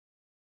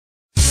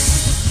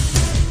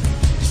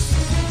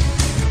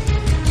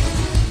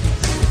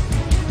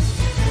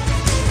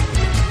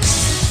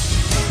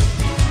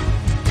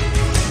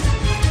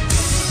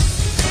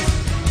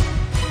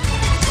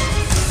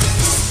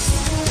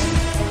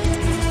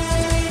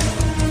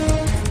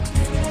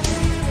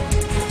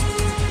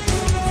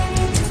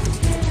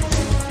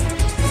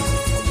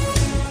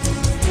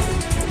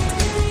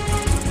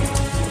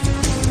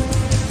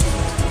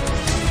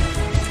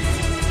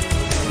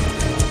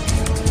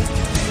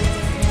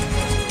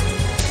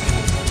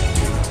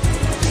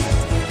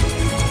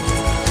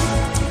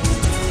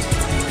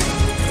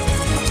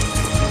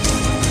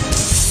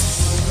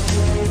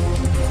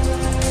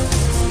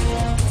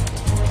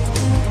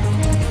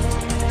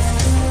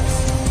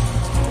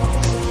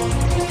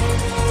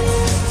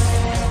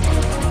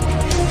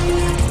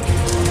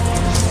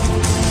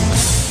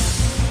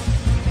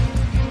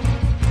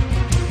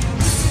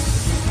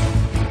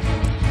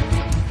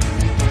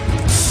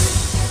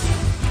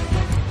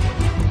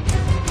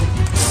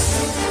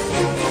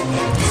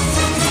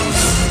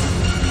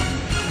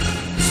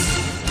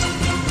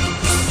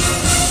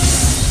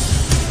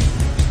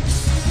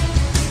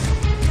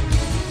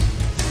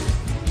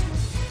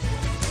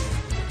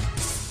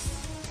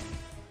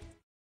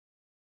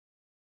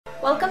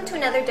Welcome to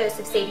another dose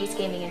of Sadie's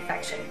gaming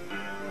infection.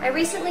 I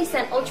recently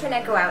sent Ultra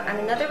Neko out on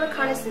another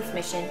reconnaissance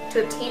mission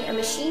to obtain a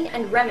machine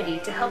and remedy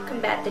to help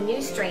combat the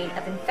new strain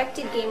of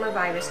infected gamer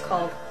virus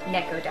called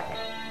Neko-Die.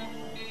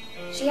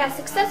 She has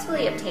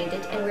successfully obtained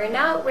it, and we are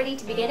now ready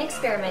to begin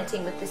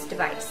experimenting with this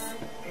device,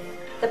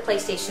 the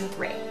PlayStation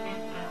 3.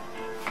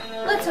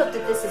 Let's hope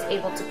that this is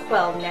able to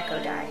quell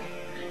Neko-Die.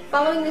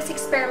 Following this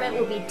experiment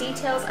will be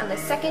details on the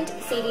second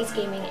Sadie's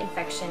Gaming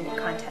Infection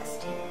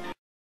contest.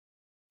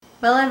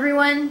 Well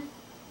everyone,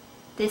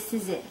 this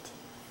is it.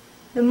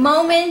 The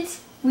moment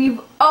we've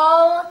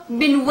all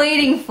been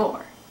waiting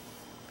for.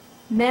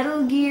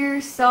 Metal Gear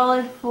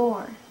Solid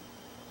 4.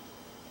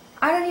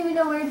 I don't even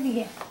know where to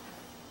begin.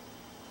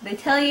 But I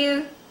tell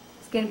you,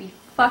 it's gonna be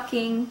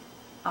fucking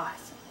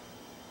awesome.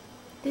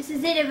 This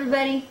is it,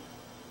 everybody.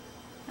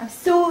 I'm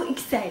so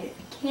excited.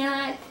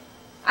 I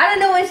don't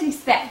know what to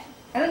expect.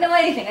 I don't know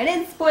anything. I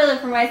didn't spoil it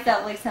for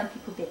myself like some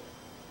people did.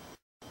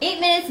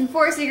 8 minutes and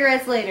 4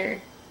 cigarettes later,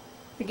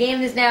 the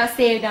game is now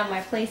saved on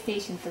my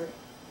PlayStation 3.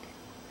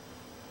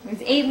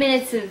 There's 8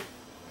 minutes of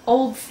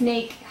old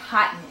Snake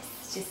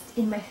hotness just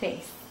in my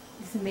face.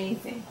 It's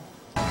amazing.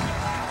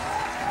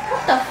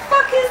 What the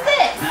fuck is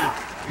this? Now,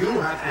 you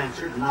have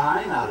answered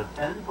 9 out of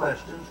 10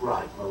 questions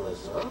right,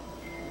 Melissa.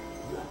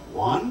 You have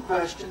 1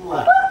 question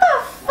left. What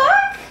the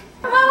fuck?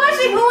 Am I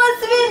watching Who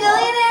Wants to Be a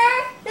Millionaire?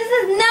 This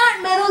is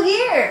not Metal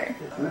Gear.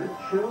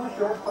 Choose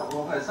your...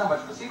 Well, it's not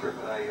much of a secret,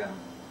 but I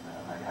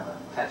have a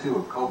tattoo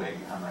of Kobe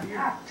on my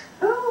ear.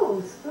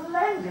 Oh,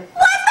 splendid.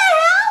 What the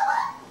hell?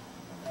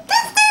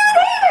 This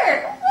dude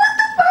here! What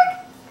the fuck?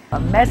 A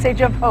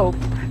message of hope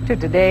to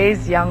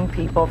today's young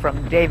people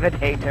from David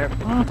Hayter.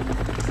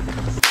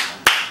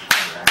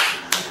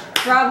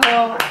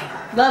 Bravo.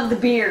 Love the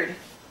beard.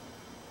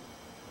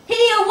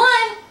 Hideo 1!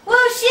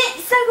 Whoa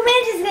shit! Psycho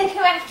Mantis is gonna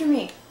come after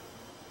me!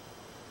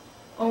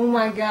 Oh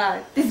my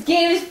god. This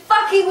game is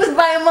fucking with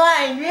my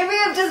mind! Maybe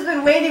I've just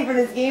been waiting for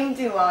this game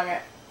too long.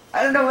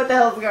 I don't know what the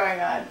hell's going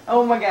on.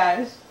 Oh my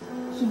gosh.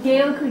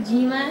 Hideo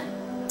Kojima?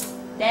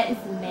 That is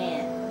the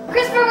man.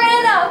 Christopher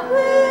Randolph!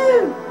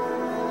 Woo!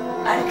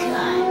 Oh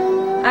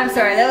god. I'm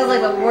sorry, that was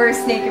like the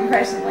worst Snake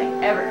impression like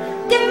ever.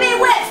 David Mae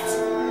West!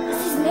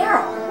 This is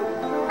Meryl.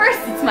 First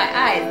it's my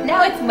eyes,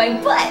 now it's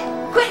my butt.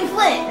 Quentin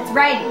Flynn, it's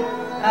riding.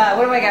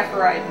 What do I got for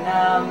riding?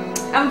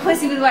 I'm a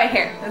pussy with white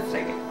hair. That's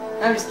what I get.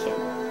 I'm just kidding.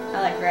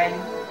 I like riding.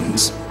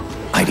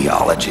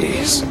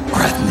 Ideologies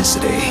or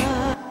ethnicity.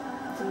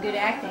 Some good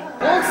acting.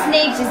 Old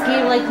Snake just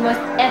gave like the most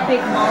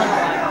epic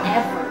monologue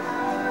ever.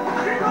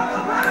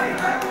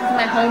 He's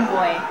my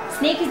homeboy.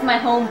 Snake is my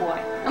homeboy.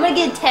 I'm gonna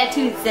get a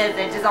tattoo that says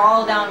that just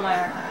all down my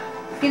arm.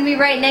 It's gonna be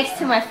right next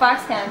to my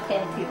Foxhound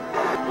tattoo.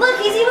 Look,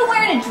 he's even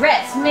wearing a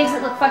dress. He makes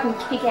it look fucking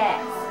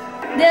kick-ass.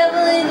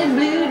 Devil in a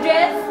blue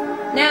dress.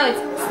 Now it's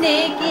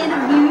Snake in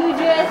a blue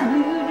dress,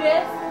 blue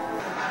dress.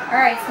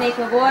 Alright, Snake,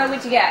 my boy,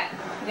 what you got?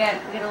 We got a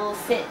little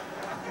sit.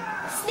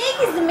 Snake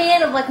is the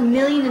man of like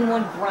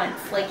 1,000,001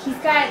 grunts. Like, he's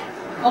got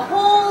a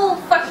whole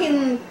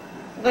fucking,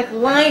 like,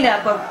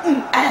 lineup of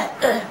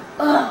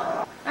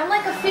I'm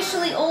like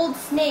officially old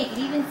Snake. It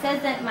even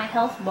says that in my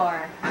health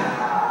bar.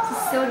 This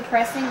is so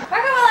depressing. How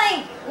come,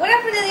 like, what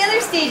happened to the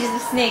other stages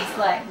of Snake's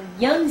life?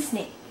 Like, young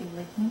Snake and,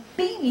 like,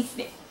 baby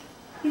Snake.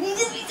 He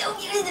just be so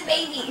cute as a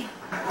baby.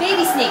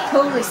 Baby Snake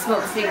totally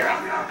smokes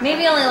cigarette.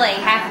 Maybe only like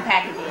half a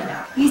pack a day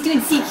though. He's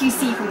doing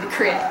CQC from the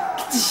crib.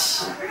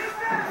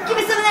 Give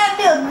me some of that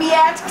milk,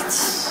 biatch.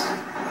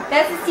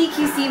 That's a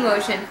CQC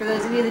motion for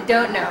those of you that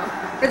don't know.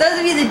 For those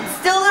of you that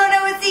still don't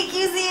know what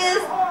CQC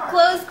is,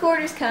 close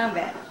quarters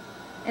combat.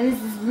 And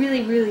this is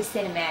really, really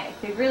cinematic.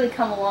 They've really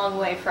come a long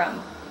way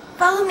from,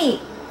 follow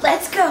me,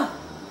 let's go,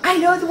 I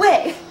know the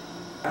way.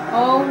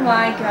 Oh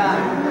my god.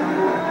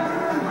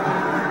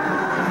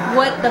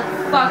 What the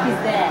fuck is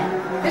that?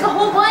 There's a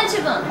whole bunch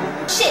of them!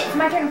 Shit, it's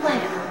my turn to play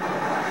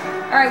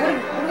now. Alright, what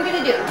are we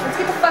gonna do? Let's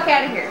get the fuck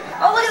out of here.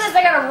 Oh, look at this,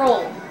 I gotta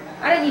roll.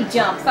 I don't need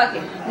jump, fuck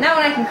it. Now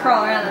when I can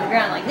crawl around on the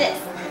ground like this.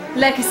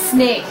 Like a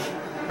snake.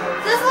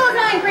 So this will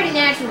coming pretty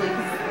naturally.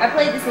 I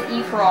played this at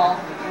E4all.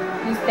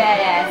 It was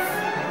badass.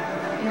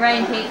 And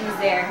Ryan Tate was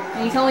there.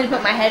 And he told me to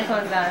put my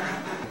headphones on.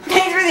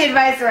 Thanks for the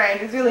advice, Ryan.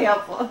 It was really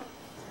helpful.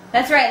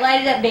 That's right,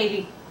 light it up,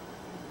 baby.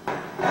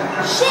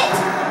 Shit!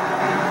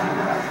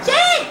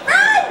 Shit!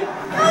 Run!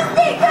 Go,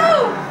 Snake,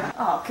 go!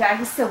 Oh god,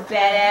 he's so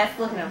badass.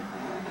 Look at him.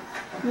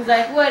 He's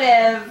like,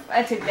 whatever.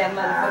 I took that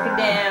motherfucker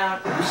down.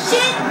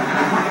 Shit!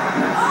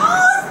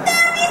 Oh,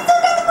 snap! He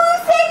still got the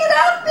moves! Take it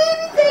off,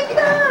 baby! Take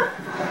it off!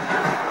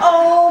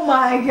 Oh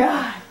my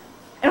god.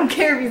 I don't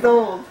care if he's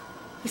old.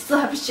 We still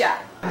have a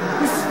shot.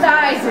 His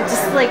thighs are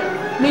just like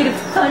made of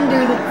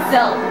thunder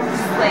itself.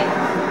 Just like,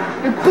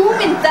 they're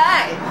booming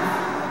thighs.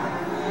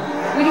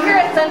 When you hear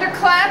a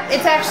thunderclap,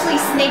 it's actually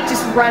Snake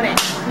just running.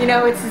 You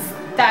know, it's his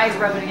thighs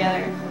rubbing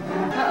together.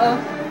 Uh-oh.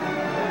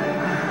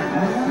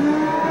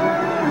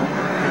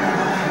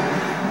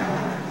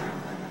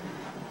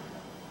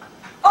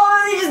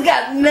 Oh, they just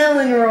got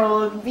melon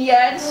rolled,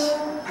 biatch.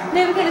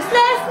 Never gonna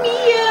slice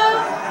me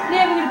up.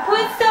 Never gonna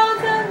put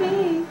salt on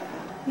me.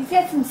 He's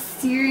got some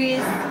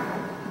serious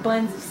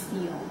buns of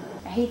steel.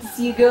 I hate to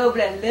see you go,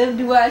 but I love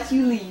to watch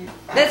you leave.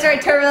 That's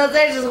right, Turbulence,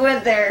 I just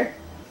went there.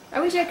 I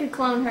wish I could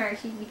clone her.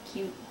 She'd be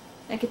cute.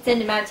 I could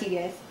send him out to you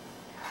guys.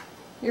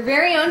 Your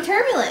very own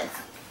Turbulence.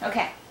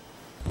 Okay.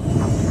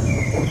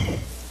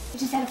 I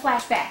just had a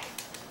flashback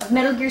of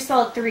Metal Gear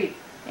Solid 3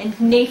 and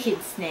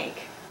Naked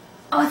Snake.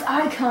 Oh, it's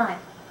Otacon.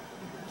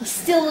 He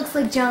still looks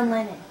like John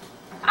Lennon.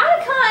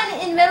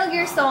 Otacon in Metal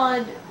Gear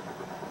Solid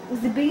was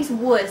the biggest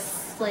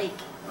wuss, like,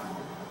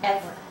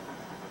 ever.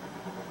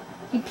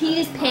 He peed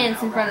his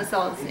pants in front of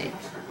Solid Snake.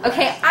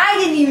 Okay, I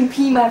didn't even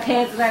pee my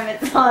pants when I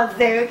met Solid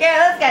Snake, okay?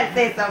 Let's gotta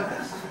say something.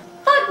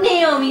 Fuck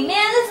Naomi,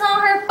 man, this is all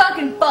her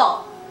fucking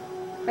fault.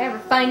 If I ever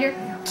find her,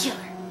 kill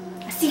her.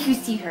 I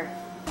see her.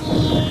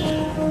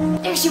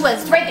 There she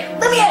was, it's right there.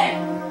 Let me at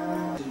her!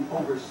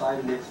 Oversight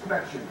and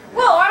inspection.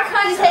 Whoa,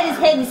 Otacon just had his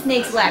head in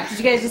Snake's lap. Did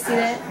you guys just see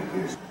that?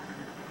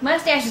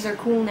 Mustaches are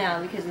cool now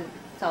because of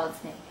Solid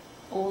Snake.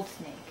 Old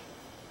Snake.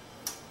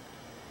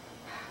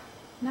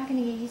 I'm not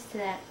gonna get used to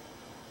that.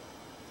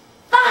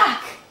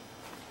 Fuck!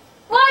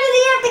 Why did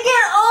he have to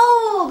get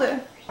old?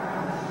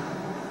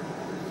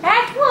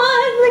 Act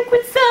 1,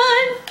 liquid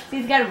sun. See,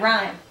 he's got a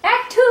rhyme.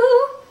 Act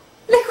 2,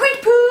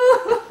 liquid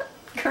poo.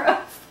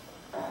 Gross.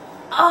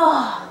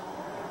 Oh.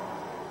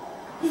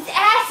 His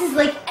ass is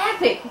like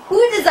epic.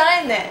 Who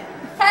designed that?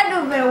 Had to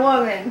have been a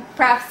woman.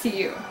 Props to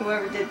you,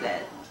 whoever did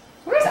that.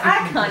 Where's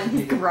Otacon in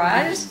his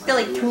garage? He's got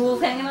like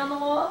tools hanging on the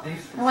wall.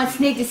 I want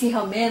Snake to see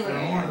how manly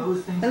I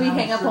am. Let me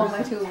hang up all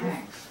my tools.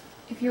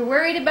 If you're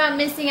worried about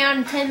missing out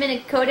on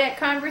 10-minute Kodak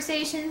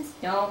conversations,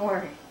 don't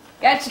worry.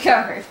 Got you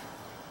covered.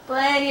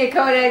 Plenty of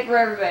Kodak for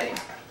everybody.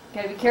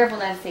 Gotta be careful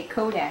not to say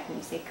Kodak when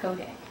you say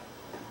Kodak.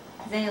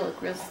 Because then you look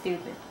real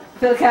stupid.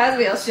 Bill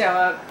Cosby will show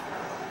up.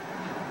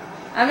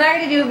 I'm not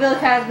going to do a Bill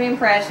Cosby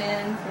impression.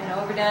 It's been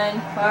overdone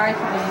far too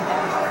many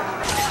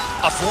times.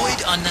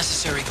 Avoid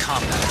unnecessary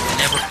combat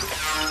whenever...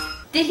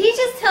 Did he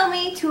just tell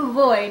me to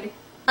avoid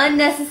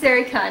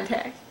unnecessary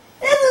contact?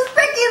 This is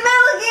freaking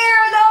Metal Gear!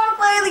 I don't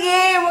play the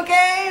game,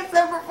 okay? It's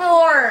number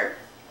 4.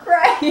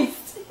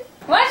 Christ.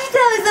 Why don't you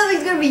tell me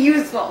something's going to be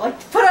useful?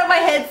 Like, put on my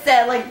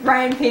headset like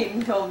Brian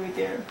Payton told me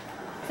to.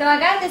 So I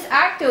got this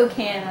Octo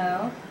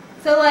Camo.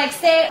 So like,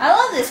 say, I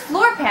love this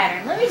floor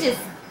pattern. Let me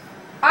just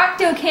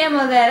Octo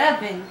Camo that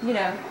up and, you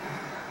know,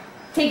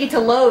 take it to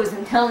Lowe's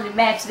and tell them to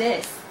match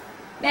this.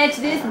 Match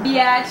this,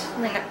 biatch.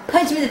 And like,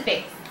 punch him in the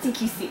face.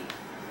 CQC.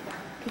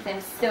 Because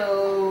I'm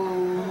so...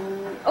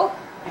 Oh!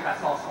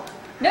 That's also.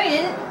 No, you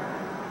didn't.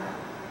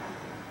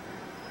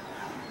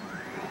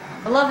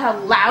 I love how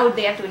loud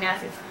they have to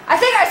announce this. I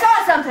think I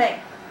saw something!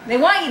 They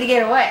want you to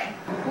get away.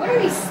 What are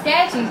these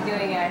statues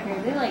doing out here?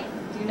 They, like,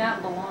 do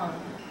not belong.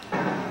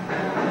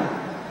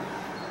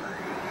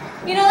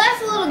 You know,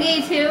 that's a little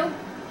gay, too.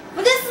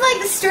 But this is,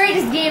 like, the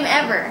straightest game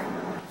ever.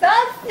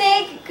 Solid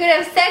Snake could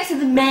have sex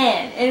with a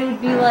man, and it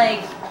would be,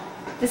 like,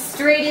 the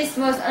straightest,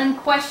 most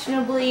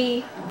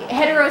unquestionably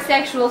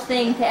heterosexual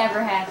thing to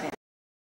ever happen.